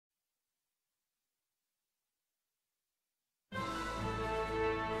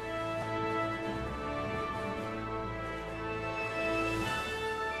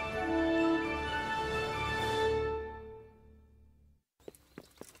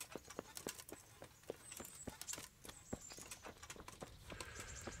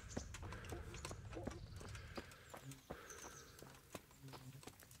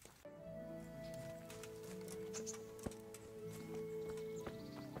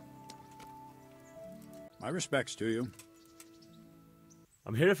My respects to you.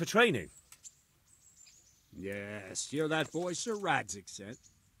 I'm here for training. Yes, you're that boy Sir Radzig sent.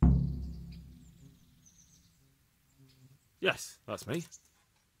 Yes, that's me.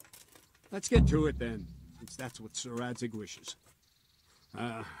 Let's get to it then, since that's what Sir Radzig wishes.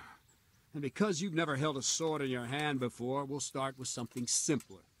 And because you've never held a sword in your hand before, we'll start with something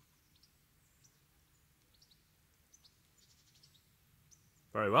simpler.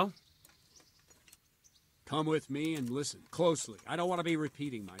 Very well. Come with me and listen closely. I don't want to be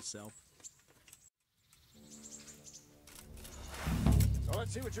repeating myself. So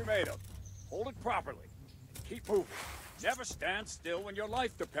let's see what you're made of. Hold it properly. And keep moving. Never stand still when your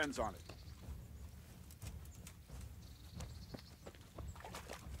life depends on it.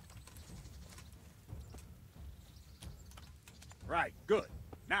 Right, good.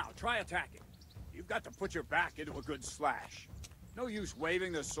 Now, try attacking. You've got to put your back into a good slash. No use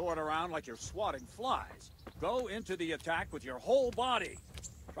waving the sword around like you're swatting flies. Go into the attack with your whole body.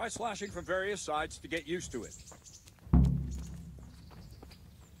 Try slashing from various sides to get used to it.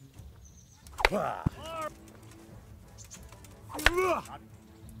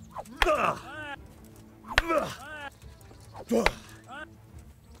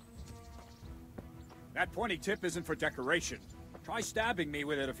 That pointy tip isn't for decoration. Try stabbing me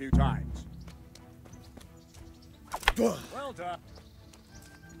with it a few times. Well done.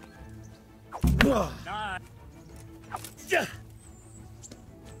 Nice.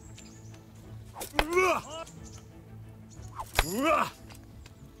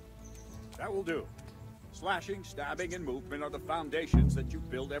 That will do. Slashing, stabbing, and movement are the foundations that you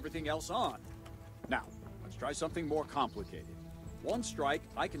build everything else on. Now, let's try something more complicated. One strike,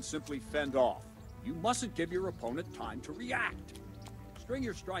 I can simply fend off. You mustn't give your opponent time to react. String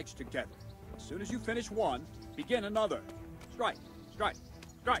your strikes together. As soon as you finish one, begin another. Strike, strike,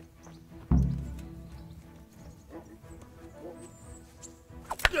 strike.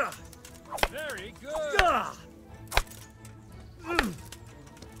 Very good. All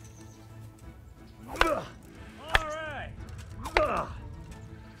right.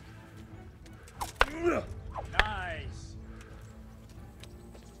 Nice.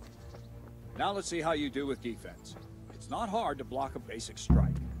 Now let's see how you do with defense. It's not hard to block a basic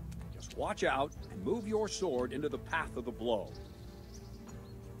strike. Just watch out and move your sword into the path of the blow.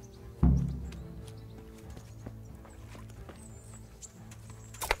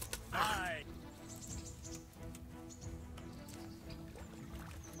 Nice.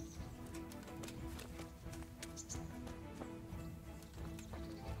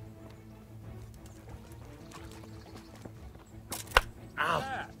 Ow.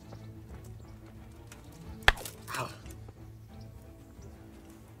 Ow.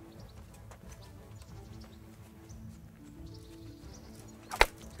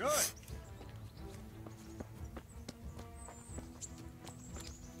 Good.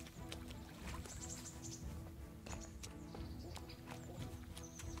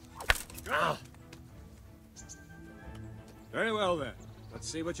 Ow. Very well then. Let's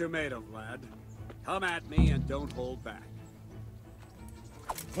see what you're made of, lad. Come at me and don't hold back.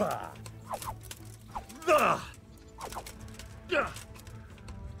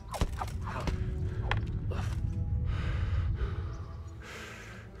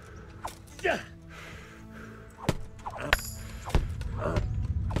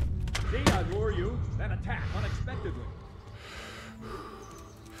 See, I lure you, then attack unexpectedly.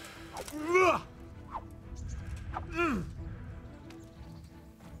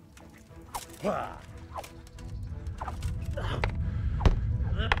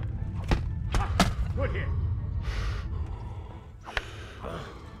 Good hit.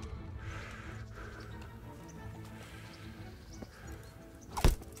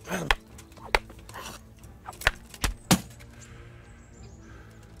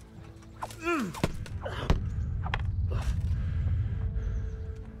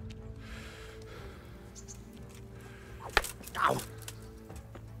 Ow.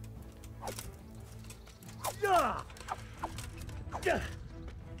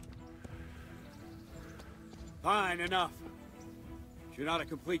 Fine, enough. You're not a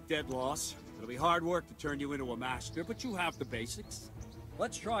complete dead loss. It'll be hard work to turn you into a master, but you have the basics.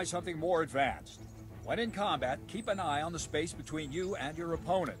 Let's try something more advanced. When in combat, keep an eye on the space between you and your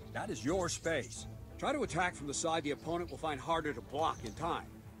opponent. That is your space. Try to attack from the side the opponent will find harder to block in time.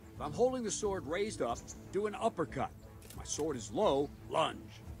 If I'm holding the sword raised up, do an uppercut. If my sword is low,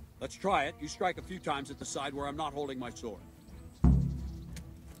 lunge. Let's try it. You strike a few times at the side where I'm not holding my sword.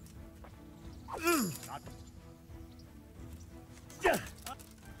 Not...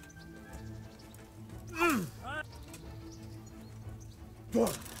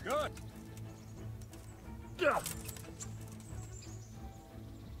 Good.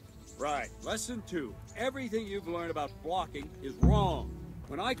 Right, lesson 2. Everything you've learned about blocking is wrong.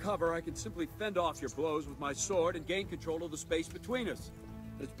 When I cover, I can simply fend off your blows with my sword and gain control of the space between us.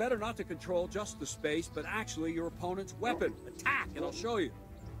 It's better not to control just the space, but actually your opponent's weapon. Attack, and I'll show you.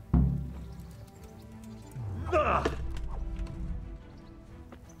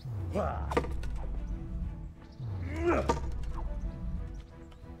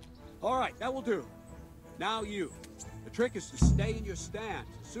 All right, that will do. Now you. The trick is to stay in your stance.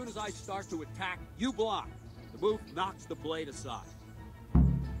 As soon as I start to attack, you block. The move knocks the blade aside.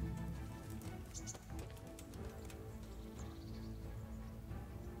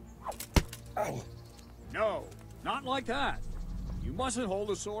 Ow. No, not like that. You mustn't hold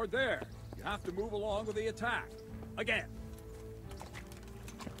the sword there. You have to move along with the attack. Again.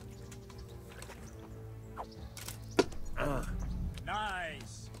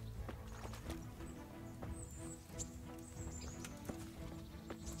 Nice.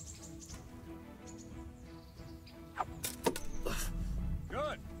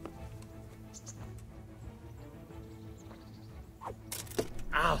 Good.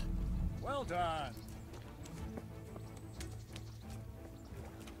 Ow. Well done.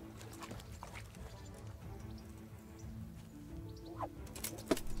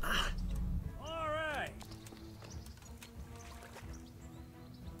 All right.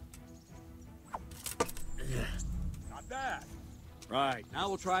 Not bad. Right, now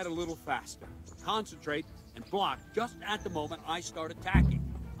we'll try it a little faster. Concentrate and block just at the moment I start attacking.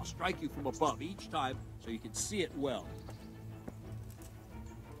 I'll strike you from above each time so you can see it well.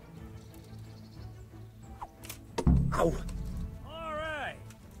 Ow. All right.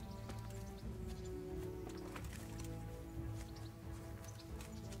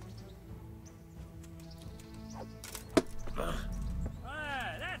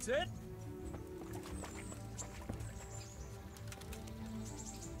 That's it.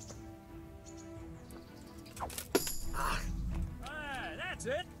 That's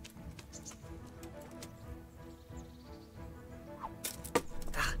it.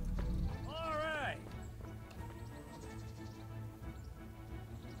 All right.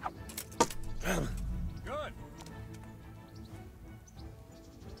 Good.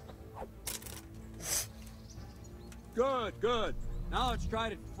 Good. Now let's try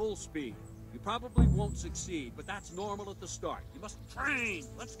it at full speed. You probably won't succeed, but that's normal at the start. You must train.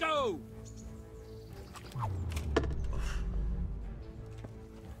 Let's go.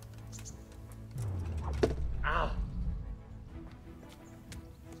 Ow.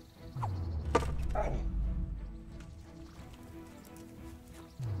 Ow.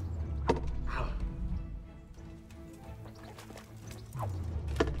 Ow.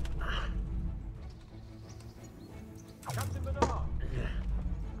 Captain Bernard.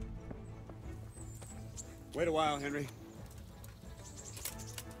 Wait a while, Henry.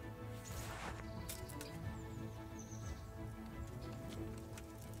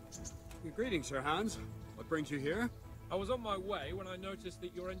 Greetings, Sir Hans. What brings you here? I was on my way when I noticed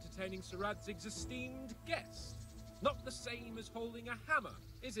that you're entertaining Sir Radzig's esteemed guest. Not the same as holding a hammer,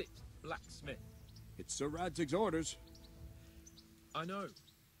 is it, blacksmith? It's Sir Radzig's orders. I know.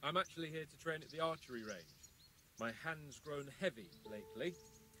 I'm actually here to train at the archery range. My hand's grown heavy lately.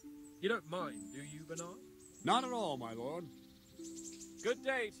 You don't mind, do you, Bernard? Not at all, my lord. Good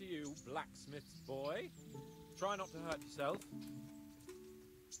day to you, blacksmith's boy. Try not to hurt yourself.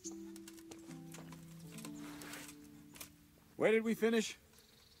 Where did we finish?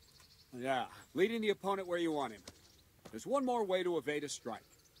 Yeah, leading the opponent where you want him. There's one more way to evade a strike.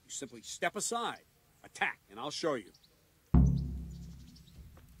 You simply step aside, attack, and I'll show you.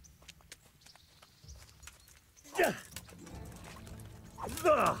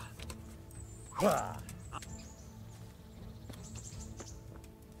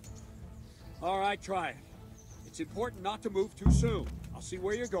 All right, try it. It's important not to move too soon. I'll see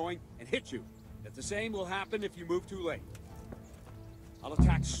where you're going and hit you. If the same will happen if you move too late. I'll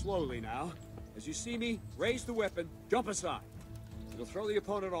attack slowly now. As you see me, raise the weapon, jump aside. It'll throw the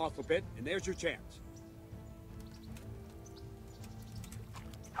opponent off a bit, and there's your chance.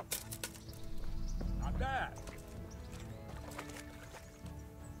 Not bad.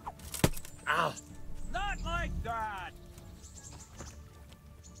 Ow. Not like that!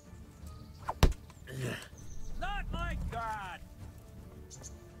 Not like that!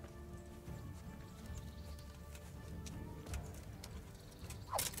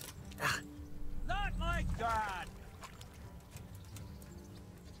 Not like that!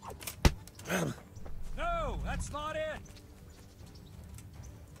 No, that's not it!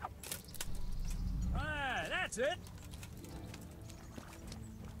 That's it!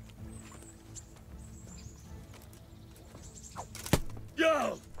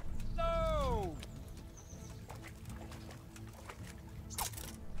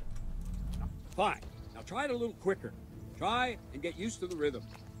 Fine. Now try it a little quicker. Try and get used to the rhythm.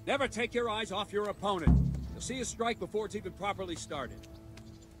 Never take your eyes off your opponent. You'll see a strike before it's even properly started.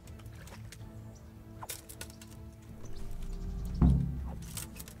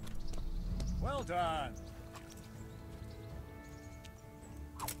 Well done.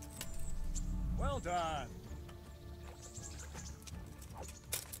 Well done.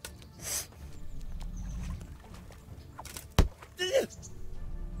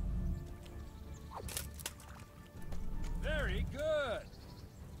 Very good.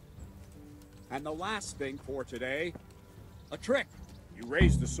 And the last thing for today, a trick. You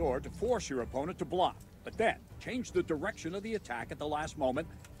raise the sword to force your opponent to block, but then change the direction of the attack at the last moment,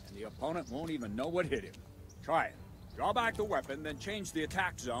 and the opponent won't even know what hit him. Try it. Draw back the weapon, then change the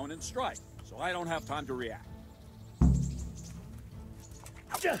attack zone and strike, so I don't have time to react.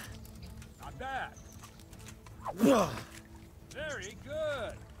 Not bad. Very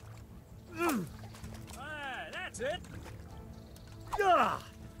good. That's it.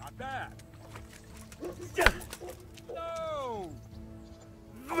 Not bad. No!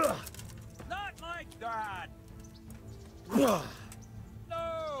 Not like that! No!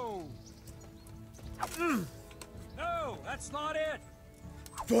 No, that's not it!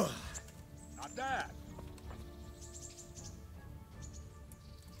 Not bad.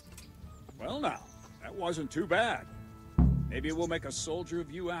 Well now, that wasn't too bad. Maybe we'll make a soldier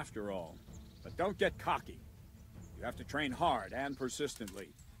of you after all. But don't get cocky. You have to train hard and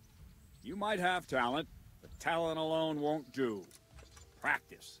persistently. You might have talent, but talent alone won't do.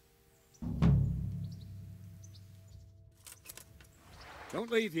 Practice.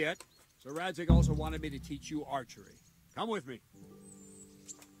 Don't leave yet. Sir Radzig also wanted me to teach you archery. Come with me.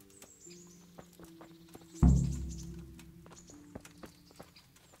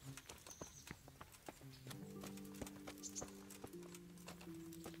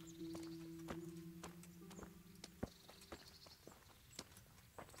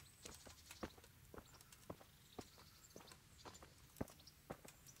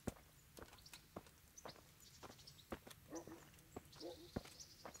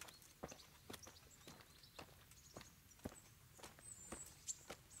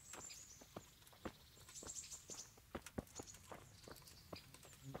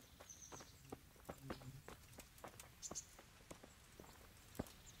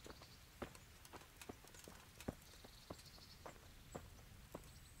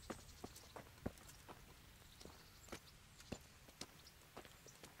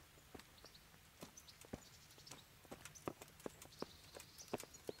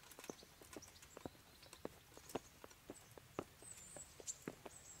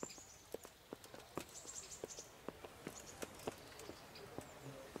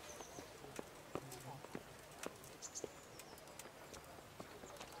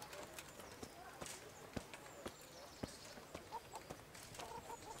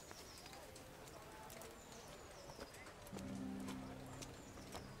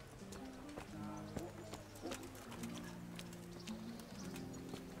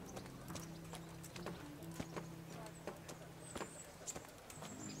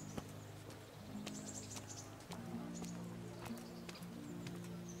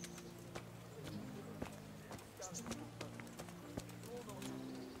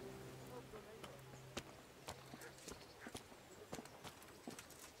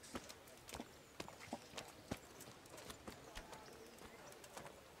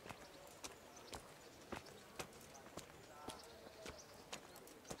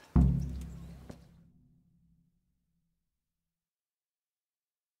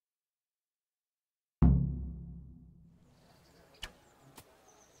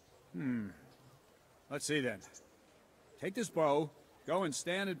 Let's see then. Take this bow, go and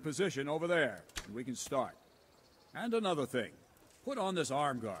stand in position over there, and we can start. And another thing, put on this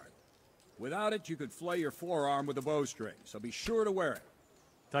arm guard. Without it, you could flay your forearm with a bowstring, so be sure to wear it.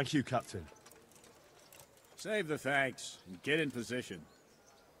 Thank you, Captain. Save the thanks, and get in position.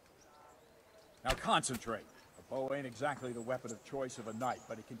 Now concentrate. A bow ain't exactly the weapon of choice of a knight,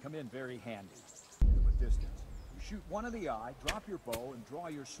 but it can come in very handy. From a distance. You shoot one of the eye, drop your bow, and draw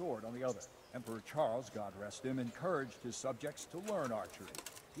your sword on the other. Emperor Charles, God rest him, encouraged his subjects to learn archery.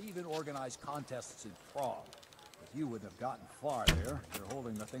 He even organized contests in Prague. But you wouldn't have gotten far there. You're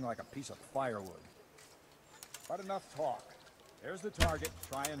holding the thing like a piece of firewood. But enough talk. There's the target.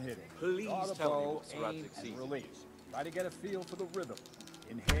 Try and hit it. Please draw the tell me bow, what Sir aim, Radzig and sees. release. Try to get a feel for the rhythm.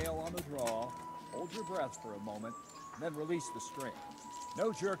 Inhale on the draw, hold your breath for a moment, and then release the string.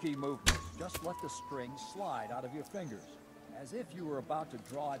 No jerky movements. Just let the string slide out of your fingers, as if you were about to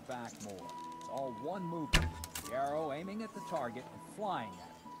draw it back more. It's all one movement. The arrow aiming at the target and flying at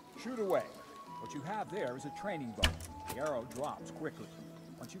it. Shoot away. What you have there is a training bow. The arrow drops quickly.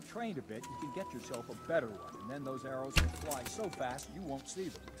 Once you've trained a bit, you can get yourself a better one, and then those arrows will fly so fast you won't see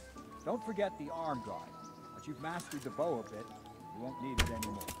them. Don't forget the arm guard. Once you've mastered the bow a bit, you won't need it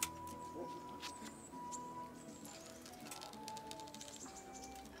anymore.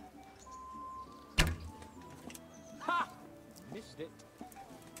 Ha! Missed it.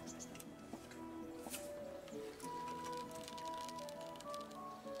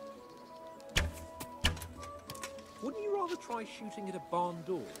 Wouldn't you rather try shooting at a barn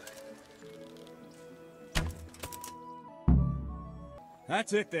door?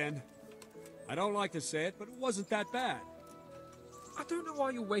 That's it then. I don't like to say it, but it wasn't that bad. I don't know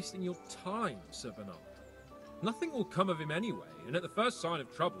why you're wasting your time, Sir Bernard. Nothing will come of him anyway, and at the first sign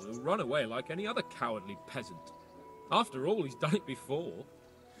of trouble, he'll run away like any other cowardly peasant. After all, he's done it before.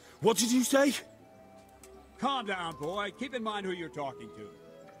 What did you say? Calm down, boy. Keep in mind who you're talking to.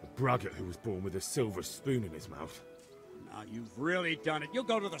 A braggart who was born with a silver spoon in his mouth. Now, you've really done it. You'll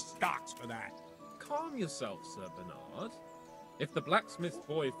go to the stocks for that. Calm yourself, Sir Bernard. If the blacksmith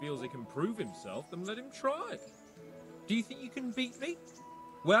boy feels he can prove himself, then let him try. Do you think you can beat me?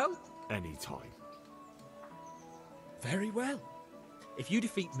 Well? Any time. Very well. If you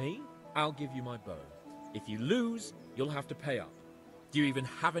defeat me, I'll give you my bow. If you lose, you'll have to pay up. Do you even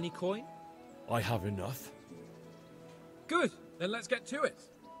have any coin? I have enough. Good, then let's get to it.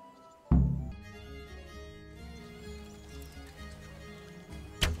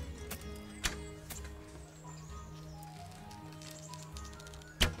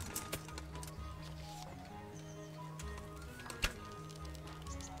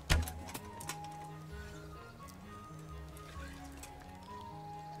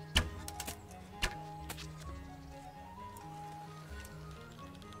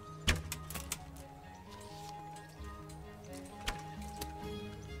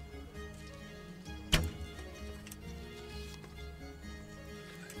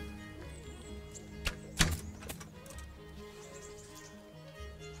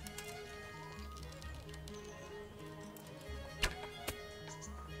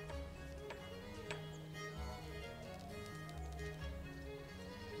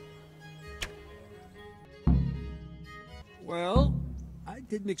 Well, I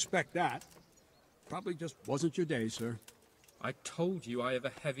didn't expect that. Probably just wasn't your day, sir. I told you I have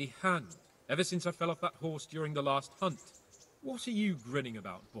a heavy hand, ever since I fell off that horse during the last hunt. What are you grinning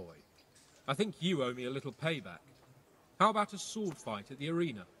about, boy? I think you owe me a little payback. How about a sword fight at the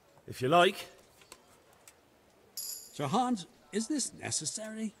arena? If you like. Sir Hans, is this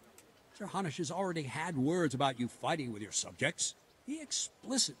necessary? Sir Hanush has already had words about you fighting with your subjects. He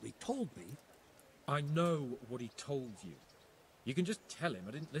explicitly told me. I know what he told you. You can just tell him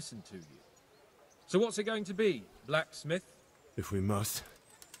I didn't listen to you. So what's it going to be, blacksmith? If we must.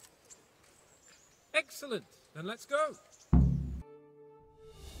 Excellent, then let's go.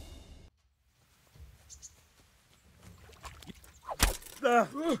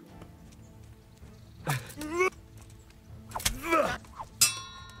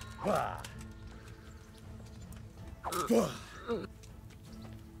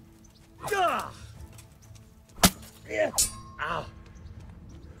 Ow.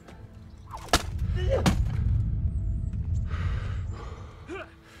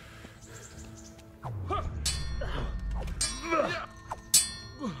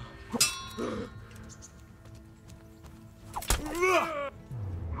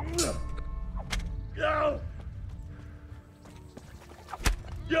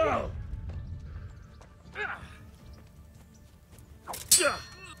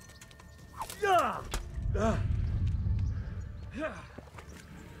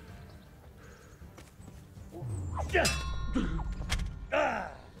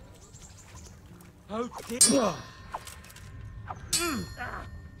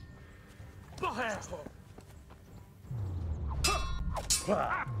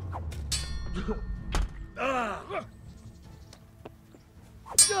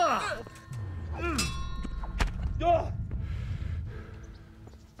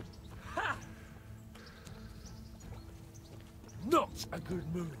 Not a good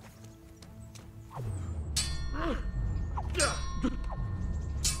move.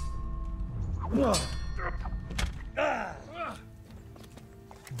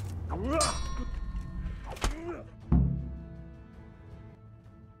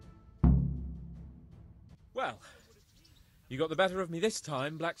 Well, you got the better of me this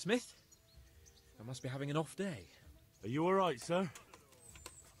time, blacksmith. I must be having an off day. Are you all right, sir?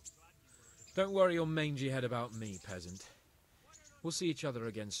 Don't worry your mangy head about me, peasant. We'll see each other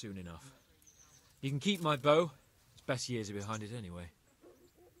again soon enough. You can keep my bow. Its best years are behind it anyway.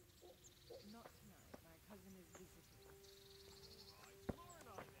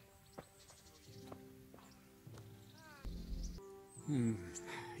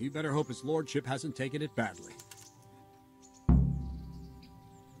 You better hope his lordship hasn't taken it badly.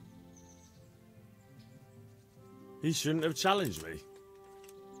 He shouldn't have challenged me.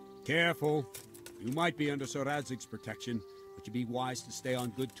 Careful. You might be under Sir Radzig's protection, but you'd be wise to stay on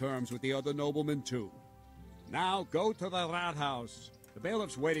good terms with the other noblemen too. Now go to the rat house. The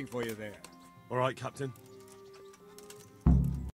bailiff's waiting for you there. All right, Captain.